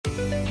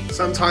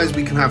Sometimes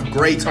we can have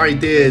great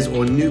ideas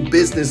or a new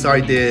business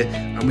idea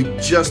and we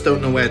just don't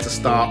know where to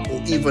start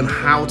or even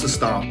how to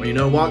start. But you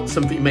know what?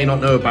 Something you may not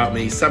know about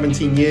me.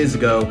 17 years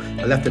ago,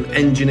 I left an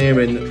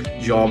engineering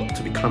job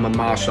to become a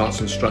martial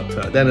arts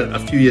instructor. Then a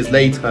few years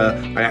later,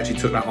 I actually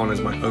took that on as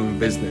my own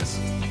business.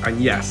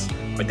 And yes,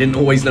 I didn't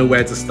always know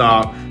where to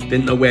start,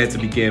 didn't know where to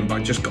begin,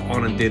 but I just got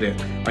on and did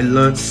it. I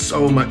learned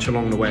so much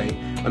along the way.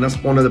 And that's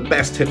one of the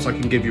best tips I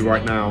can give you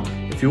right now.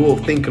 If you're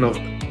thinking of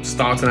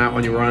starting out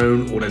on your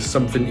own, or there's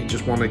something you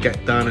just want to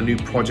get done, a new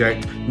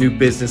project, new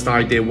business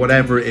idea,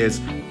 whatever it is,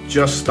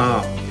 just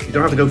start. You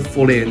don't have to go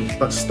full in,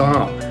 but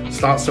start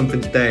something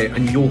today,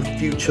 and your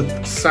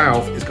future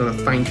self is going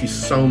to thank you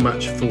so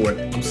much for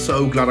it. I'm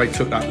so glad I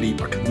took that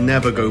leap. I could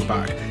never go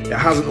back. It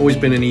hasn't always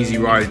been an easy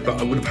ride, but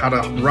I would have had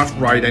a rough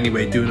ride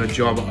anyway, doing a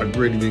job I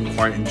really didn't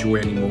quite enjoy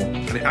anymore.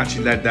 And it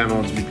actually led then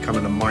on to me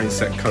becoming a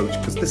mindset coach,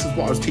 because this is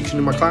what I was teaching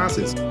in my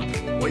classes.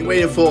 What are you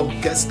waiting for?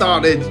 Get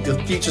started. Your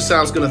future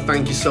self's going to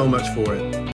thank you so much for it.